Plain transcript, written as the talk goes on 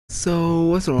So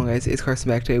what's going on, guys? It's Carson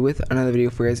back today with another video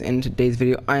for you guys. In today's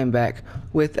video I am back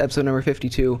with episode number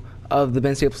 52 of the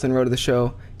Ben Stapleton Road to the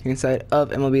Show here inside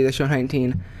of MLB The Show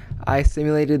 19. I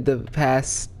simulated the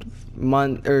past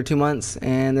month or 2 months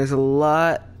and there's a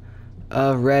lot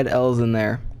of red L's in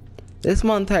there. This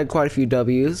month had quite a few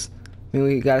W's. I mean,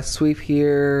 we got a sweep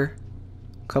here,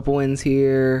 a couple wins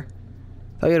here.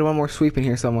 Thought we had one more sweep in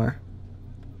here somewhere.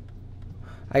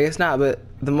 I guess not, but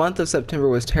the month of September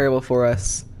was terrible for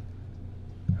us.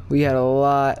 We had a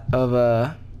lot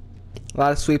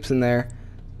of sweeps in there.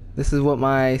 This is what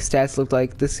my stats looked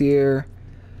like this year.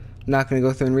 Not going to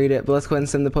go through and read it, but let's go ahead and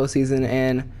sim the postseason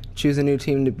and choose a new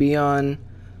team to be on.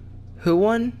 Who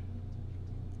won?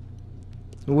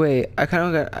 Wait, I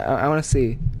want to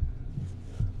see.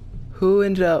 Who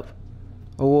ended up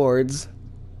awards?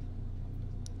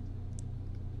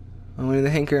 I'm winning the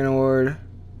Hank Aaron Award.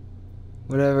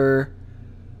 Whatever.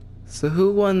 So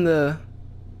who won the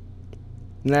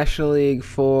National League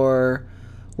for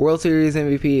World Series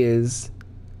MVP is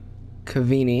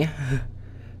Cavini.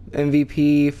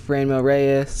 MVP, Franmil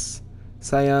Reyes.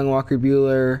 Cy Young, Walker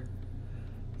Buehler.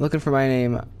 Looking for my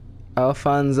name.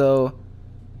 Alfonso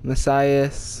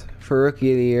Messias for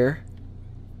Rookie of the Year.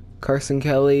 Carson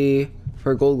Kelly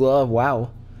for Gold Glove.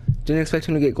 Wow. Didn't expect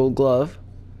him to get Gold Glove.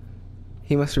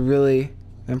 He must have really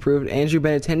improved. Andrew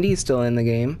Benintendi is still in the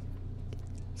game.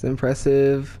 It's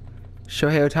impressive.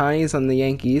 Shohei Ohtani is on the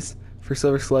Yankees for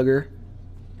Silver Slugger.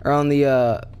 Or on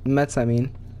the Mets, I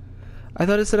mean. I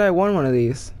thought it said I won one of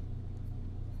these.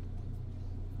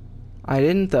 I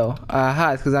didn't, though.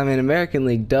 Aha, it's because I'm in American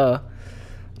League, duh.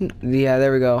 Yeah,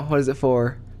 there we go. What is it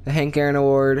for? The Hank Aaron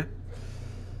Award.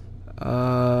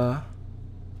 The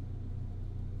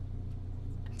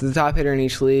top hitter in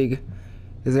each league.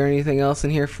 Is there anything else in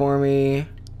here for me?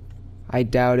 I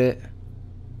doubt it.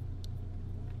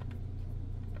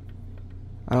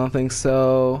 I don't think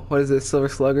so. What is this? Silver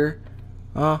Slugger?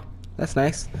 Oh, that's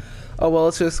nice. Oh, well,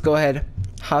 let's just go ahead.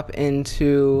 Hop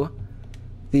into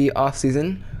the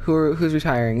off-season. Who's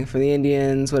retiring? For the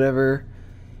Indians, whatever.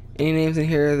 Any names in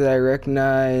here that I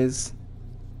recognize?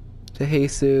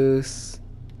 DeJesus.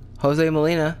 Jose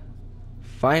Molina.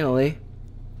 Finally.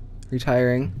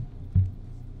 Retiring.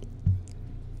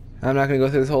 I'm not going to go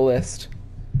through this whole list.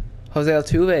 Jose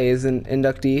Altuve is an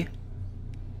inductee.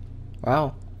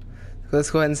 Wow. Let's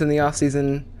go ahead and send the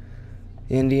offseason.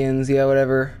 The Indians, yeah,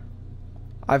 whatever.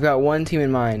 I've got one team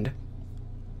in mind.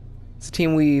 It's a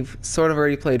team we've sort of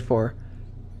already played for.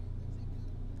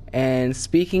 And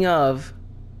speaking of,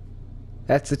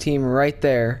 that's the team right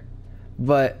there.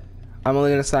 But I'm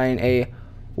only going to sign a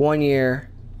 1 year,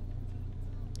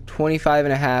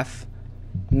 $25.5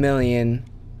 million.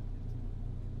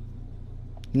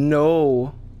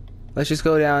 No. Let's just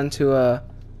go down to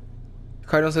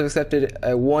Cardinals have accepted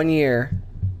a 1 year.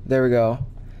 There we go.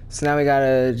 So now we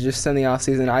gotta just send the off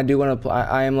season. I do want to.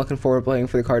 I am looking forward to playing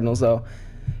for the Cardinals though.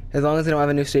 As long as they don't have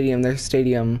a new stadium, their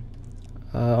stadium.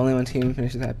 Only one team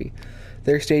finishes happy.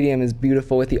 Their stadium is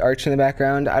beautiful with the arch in the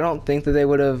background. I don't think that they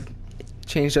would have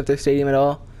changed up their stadium at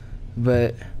all.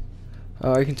 But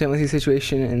are you content with your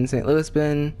situation in St. Louis,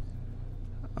 Ben?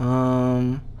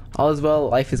 All is well.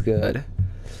 Life is good.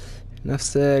 Enough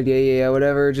said. Yeah,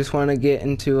 whatever. Just want to get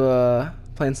into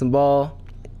playing some ball.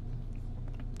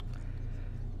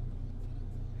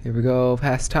 Here we go.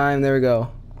 Past time. There we go.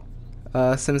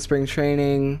 Some spring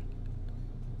training.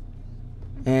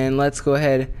 And let's go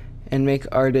ahead and make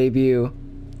our debut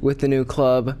with the new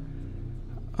club.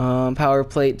 Power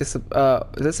plate. Does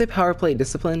that say power plate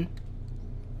discipline?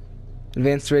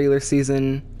 Advanced regular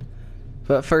season.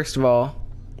 But first of all,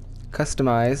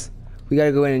 customize. We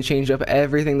gotta go in and change up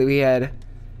everything that we had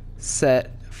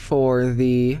set for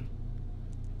the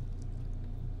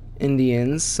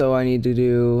Indians. So I need to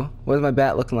do, what is my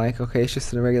bat looking like? Okay, it's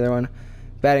just a regular one.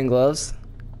 Batting gloves.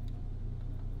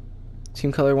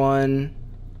 Team color 1.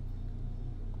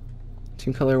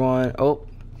 Team color 1. Oh,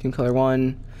 team color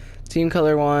 1. Team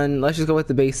color 1. Let's just go with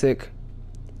the basic.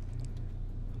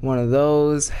 One of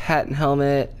those. Hat and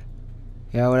helmet.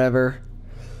 Yeah, whatever.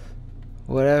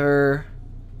 Whatever.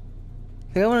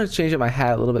 I think I want to change up my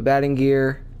hat a little bit. Batting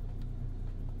gear.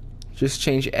 Just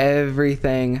change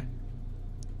everything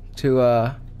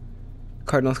to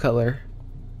Cardinals color.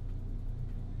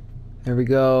 There we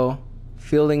go.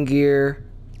 Fielding gear.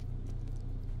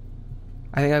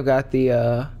 I think I've got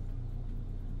the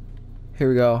here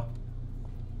we go.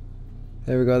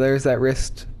 There we go. There's that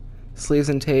wrist. Sleeves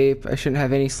and tape. I shouldn't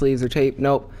have any sleeves or tape.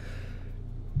 Nope.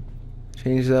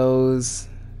 Change those.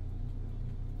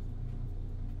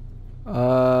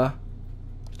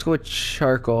 Let's go with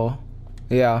charcoal.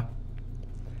 Yeah.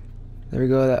 There we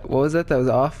go. That, what was that? That was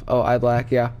off? Oh, eye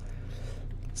black, yeah.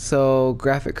 So,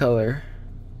 graphic color.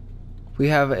 We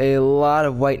have a lot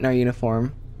of white in our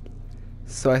uniform.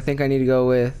 So I think I need to go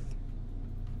with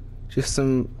just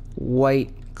some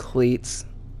white cleats.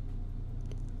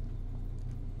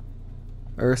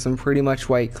 Or some pretty much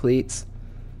white cleats.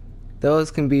 Those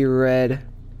can be red.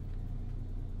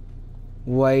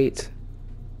 White.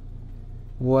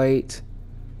 White.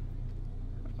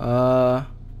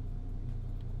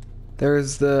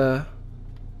 There's the...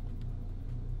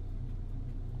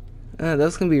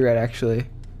 those can be red, actually.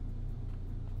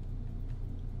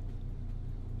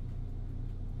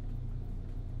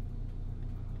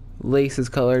 Lace's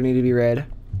color need to be red.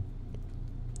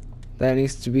 That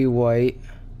needs to be white.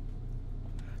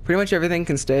 Pretty much everything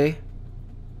can stay.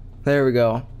 There we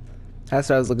go. That's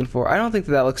what I was looking for. I don't think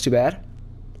that looks too bad.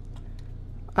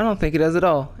 I don't think it does at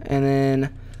all. And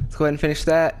then let's go ahead and finish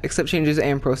that. Accept changes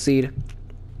and proceed.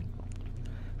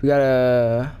 We got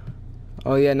a...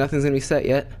 Oh yeah, nothing's going to be set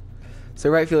yet. So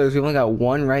right fielders, we've only got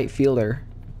one right fielder.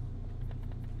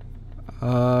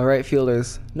 Right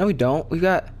fielders. No, we don't. We've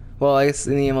got... Well, I guess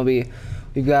in the MLB,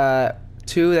 we've got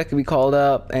 2 that could be called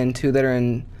up and 2 that are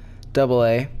in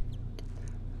AA.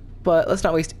 But let's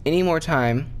not waste any more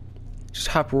time. Just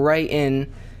hop right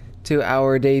in to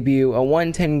our debut, a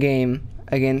 1-10 game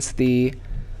against the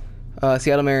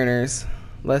Seattle Mariners.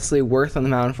 Leslie Worth on the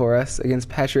mound for us against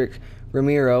Patrick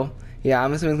Ramiro. Yeah,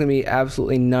 I'm assuming it's going to be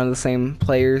absolutely none of the same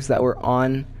players that are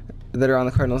on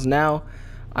the Cardinals now.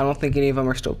 I don't think any of them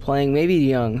are still playing. Maybe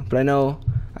DeYoung, but I know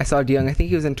I saw DeYoung. I think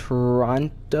he was in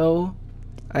Toronto,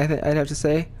 I'd have to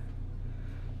say.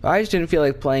 But I just didn't feel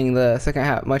like playing the second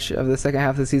half, much of the second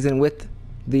half of the season with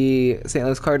the St.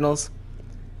 Louis Cardinals.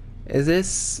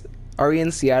 Are we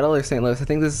in Seattle or St. Louis? I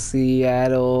think this is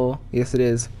Seattle. Yes, it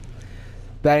is.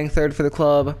 Batting third for the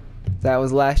club. That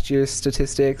was last year's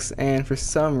statistics, and for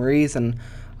some reason,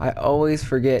 I always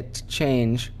forget to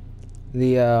change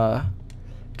the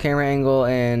camera angle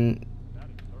and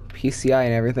PCI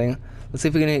and everything. Let's see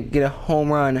if we can get a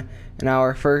home run in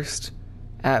our first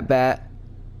at-bat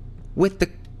with the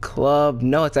club.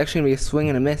 No, it's actually going to be a swing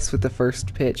and a miss with the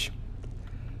first pitch.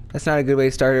 That's not a good way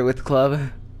to start it with the club.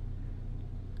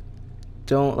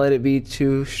 Don't let it be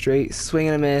too straight. Swing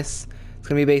and a miss. It's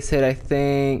going to be a base hit, I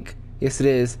think. Yes, it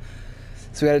is.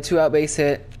 So we got a 2-out base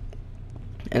hit.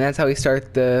 And that's how we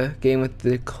start the game with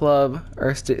the club,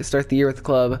 or start the year with the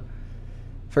club.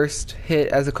 First hit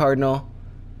as a Cardinal.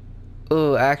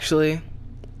 Oh, actually.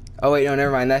 Oh, wait, no,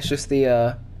 never mind. That's just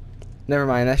the, never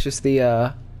mind. That's just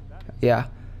the, yeah.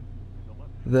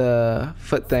 The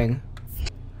foot thing.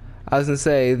 I was going to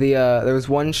say, there was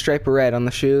one stripe of red on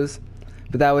the shoes,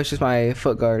 but that was just my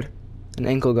foot guard, an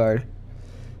ankle guard.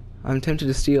 I'm tempted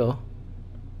to steal.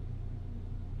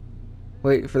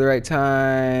 Wait for the right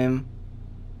time.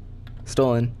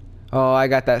 Stolen. Oh, I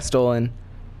got that stolen.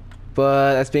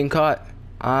 But that's being caught.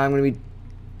 I'm going to be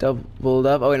doubled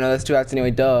up. Oh, wait, no, that's 2 outs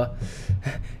anyway. Duh.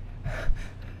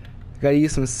 Gotta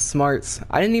use some smarts.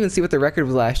 I didn't even see what the record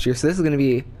was last year, so this is going to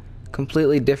be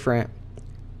completely different.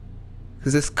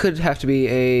 Because this could have to be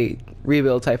a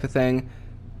rebuild type of thing.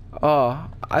 Oh,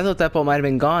 I thought that ball might have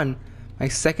been gone. My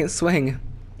second swing.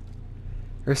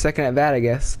 Or second at bat, I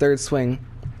guess. Third swing.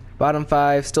 Bottom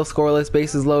 5, still scoreless,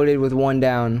 bases loaded with 1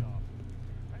 down.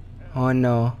 Oh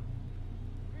no.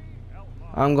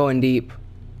 I'm going deep.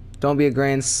 Don't be a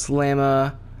grand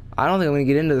slammer. I don't think I'm going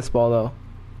to get into this ball though.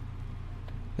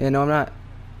 Yeah, no, I'm not.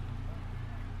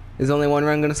 Is only 1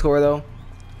 run going to score though?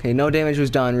 Okay, no damage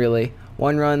was done really.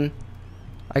 1 run.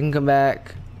 I can come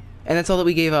back. And that's all that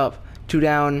we gave up. 2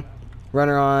 down.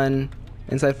 Runner on.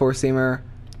 Inside 4-seamer.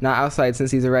 Not outside since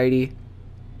he's a righty.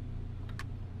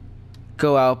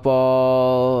 Go out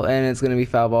ball, and it's gonna be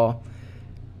foul ball.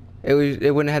 It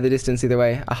wouldn't have the distance either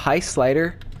way. A high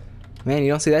slider, man,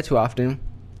 you don't see that too often.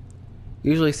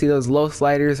 You usually see those low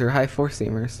sliders or high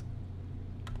 4-seamers.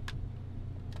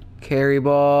 Carry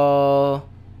ball,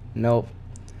 nope.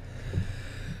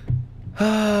 Give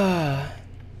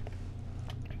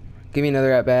me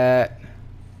another at bat.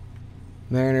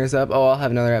 Mariners up. Oh, I'll have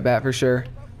another at bat for sure.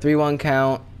 3-1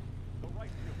 count,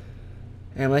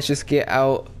 and let's just get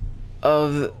out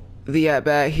of the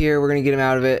at-bat here. We're going to get him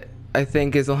out of it, I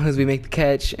think, as long as we make the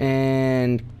catch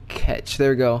and catch.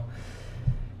 There we go.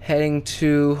 Heading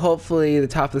to, hopefully, the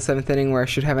top of the 7th inning where I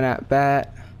should have an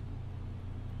at-bat.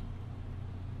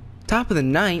 Top of the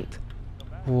 9th?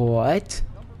 What?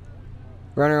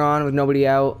 Runner on with nobody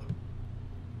out.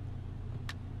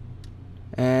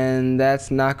 And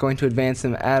that's not going to advance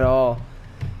him at all.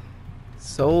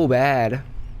 So bad.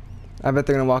 I bet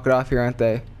they're going to walk it off here, aren't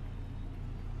they?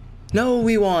 No,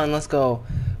 we won. Let's go.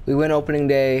 We win opening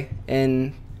day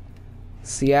in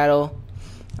Seattle.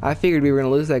 I figured we were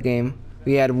going to lose that game.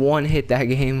 We had one hit that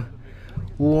game.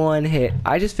 One hit.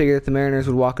 I just figured that the Mariners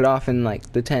would walk it off in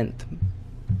like the 10th,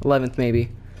 11th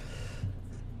maybe.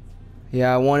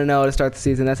 Yeah, 1-0 to start the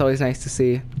season. That's always nice to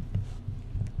see.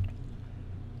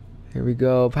 Here we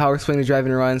go. Power swing to drive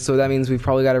and run. So that means we've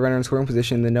probably got a runner in scoring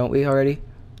position, then don't we already?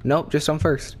 Nope, just on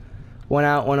first. One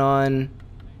out, one on.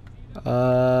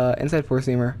 Inside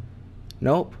four-seamer.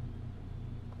 Nope.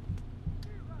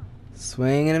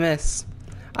 Swing and a miss.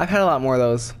 I've had a lot more of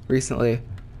those recently.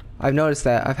 I've noticed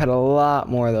that. I've had a lot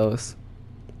more of those.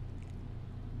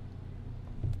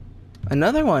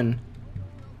 Another one.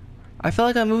 I feel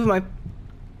like I'm moving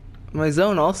my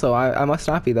zone also. I must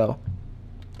not be, though.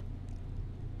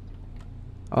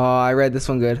 Oh, I read this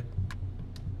one good.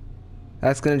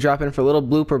 That's going to drop in for a little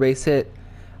blooper base hit.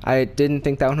 I didn't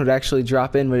think that one would actually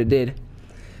drop in, but it did.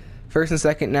 First and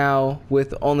second now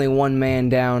with only one man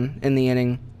down in the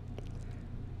inning.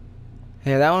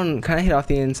 Yeah, that one kind of hit off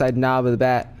the inside knob of the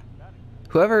bat.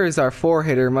 Whoever is our four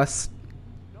hitter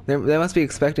they must be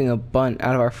expecting a bunt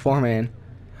out of our four-man.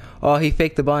 Oh, he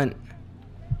faked the bunt.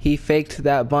 He faked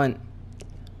that bunt.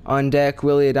 On deck,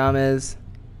 Willie Adames.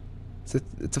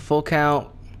 It's a full count.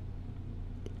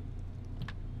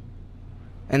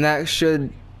 And that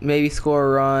should maybe score a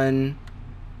run.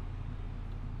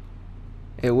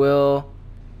 It will.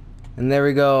 And there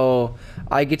we go.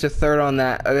 I get to third on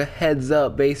that. A heads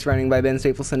up base running by Ben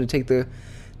Stapleton to take the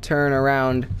turn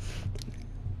around.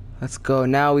 Let's go.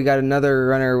 Now we got another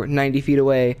runner 90 feet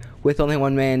away with only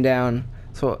one man down.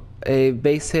 So a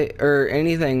base hit or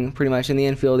anything pretty much in the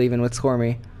infield even would score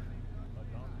me.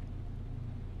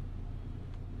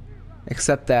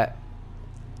 Except that.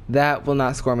 That will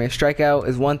not score me. A strikeout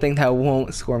is one thing that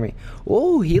won't score me.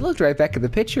 Oh, he looked right back at the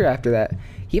pitcher after that.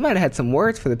 He might have had some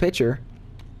words for the pitcher.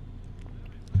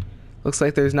 Looks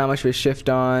like there's not much of a shift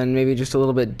on. Maybe just a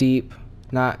little bit deep.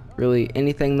 Not really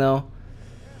anything, though.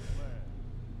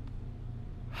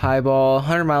 High ball.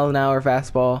 100 miles an hour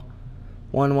fastball.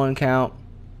 1-1 count.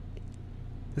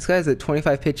 This guy's at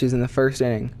 25 pitches in the first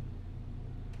inning.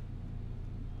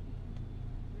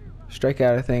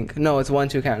 Strikeout, I think. No, it's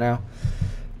 1-2 count now.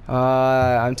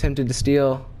 I'm tempted to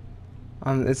steal.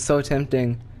 It's so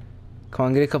tempting. Come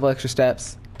on, get a couple extra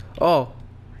steps. Oh!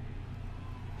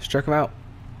 Struck him out.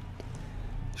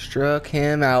 Struck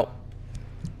him out.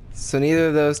 So neither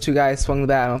of those two guys swung the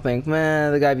bat, I don't think.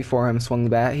 Man, the guy before him swung the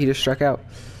bat. He just struck out.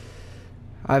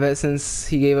 I bet since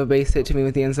he gave a base hit to me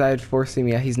with the inside four-seam,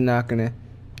 yeah, he's not going to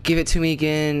give it to me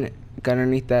again. Got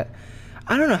underneath that.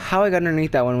 I don't know how I got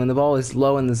underneath that one when the ball was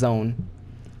low in the zone.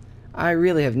 I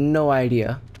really have no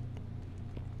idea.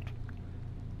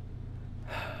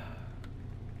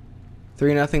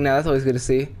 3-0 now. That's always good to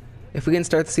see. If we can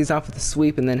start the season off with a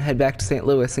sweep and then head back to St.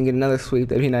 Louis and get another sweep,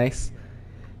 that'd be nice.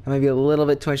 That might be a little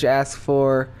bit too much to ask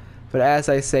for, but as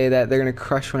I say that, they're going to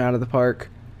crush one out of the park.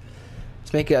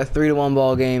 Let's make it a 3-1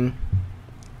 ball game.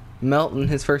 Melton,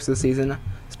 his first of the season.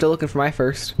 Still looking for my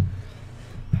first.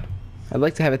 I'd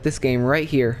like to have it this game right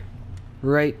here.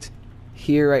 Right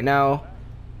here, right now.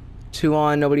 2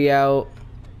 on, nobody out.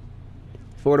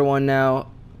 4-1 now.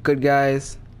 Good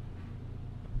guys.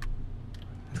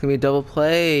 It's going to be a double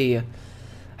play.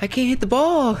 I can't hit the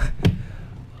ball.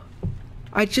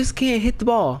 I just can't hit the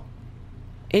ball.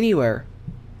 Anywhere.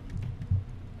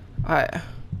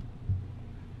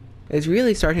 It's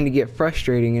really starting to get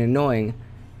frustrating and annoying.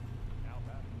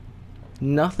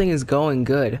 Nothing is going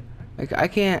good. Like, I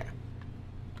can't...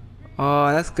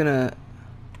 Oh, that's going to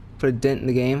put a dent in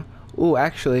the game. Ooh,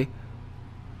 actually...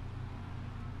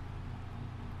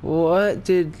 What?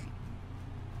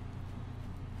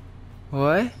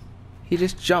 He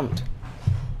just jumped.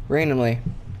 Randomly.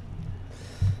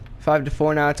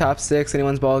 5-4 now, top 6,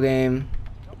 anyone's ball game.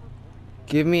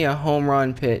 Give me a home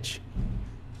run pitch.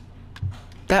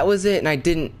 That was it, and I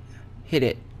didn't hit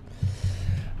it.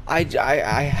 I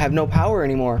have no power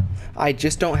anymore. I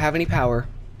just don't have any power.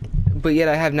 But yet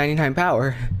I have 99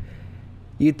 power.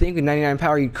 You'd think with 99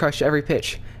 power you'd crush every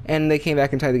pitch. And they came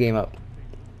back and tied the game up.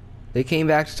 They came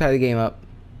back to tie the game up.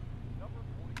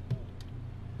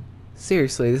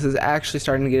 Seriously, this is actually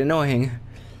starting to get annoying.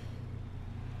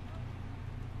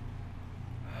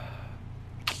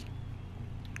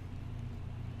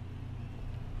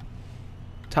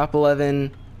 Top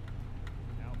 11.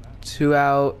 2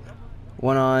 out.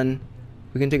 1 on.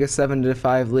 We can take a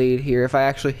 7-5 lead here if I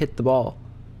actually hit the ball.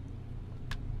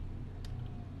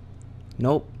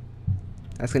 Nope.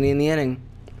 That's going to be in the inning.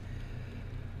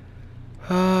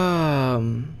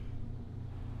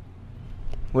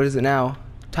 What is it now?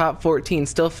 Top 14,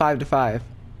 still 5-5.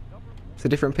 It's a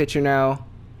different pitcher now.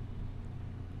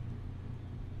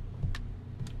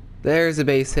 There's a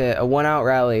base hit. A 1-out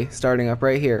rally starting up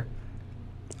right here.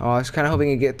 Oh, I was kind of hoping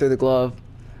to get through the glove.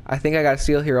 I think I got a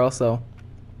steal here also.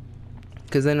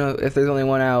 Because then if there's only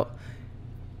 1 out,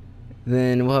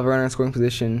 then we'll have a runner in scoring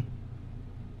position.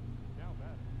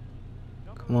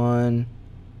 Come on.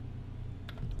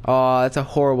 Oh, that's a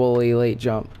horribly late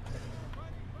jump.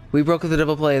 We broke the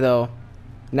double play though.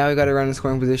 Now we got to run in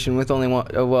scoring position with only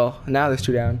 1. Oh, well, now there's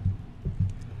 2 down.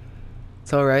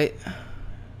 It's alright.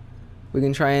 We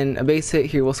can try and a base hit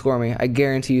here will score me. I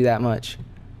guarantee you that much.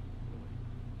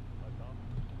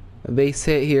 A base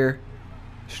hit here.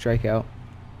 Strikeout.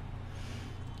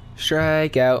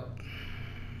 Strikeout.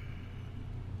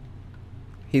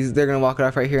 They're gonna walk it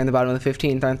off right here in the bottom of the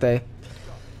 15th, aren't they?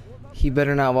 He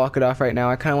better not walk it off right now.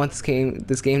 I kind of want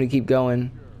this game to keep going.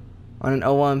 On an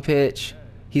 0-1 pitch,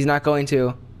 he's not going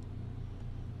to.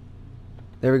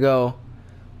 There we go.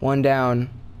 1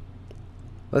 down.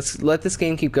 Let's let this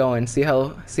game keep going. See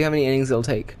how many innings it'll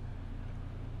take.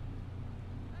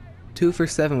 2 for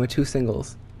 7 with 2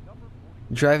 singles.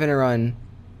 Drive in a run.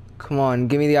 Come on,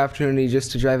 give me the opportunity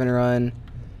just to drive in a run.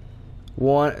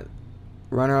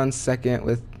 Runner on second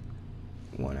with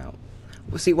 1 out.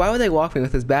 Well, see, why would they walk me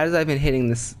with as bad as I've been hitting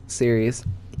this series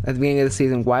at the beginning of the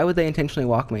season? Why would they intentionally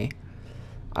walk me?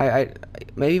 I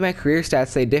maybe my career stats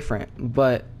say different,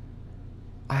 but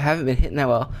I haven't been hitting that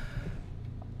well.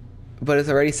 But it's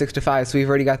already 6-5, so we've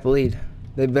already got the lead.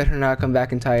 They better not come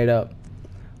back and tie it up.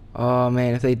 Oh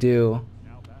man, if they do,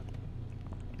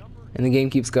 and the game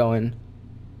keeps going,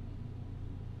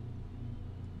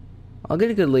 I'll get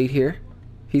a good lead here.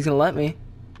 He's gonna let me.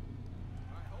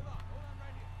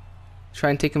 Try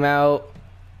and take him out.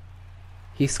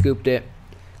 He scooped it.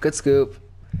 Good scoop.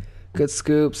 Good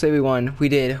scoop. Say we won. We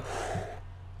did.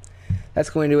 That's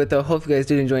going to do it though. Hope you guys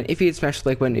did enjoy it. If you did, smash the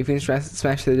like button. If you didn't,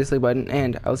 smash the dislike button.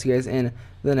 And I'll see you guys in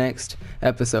the next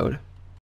episode.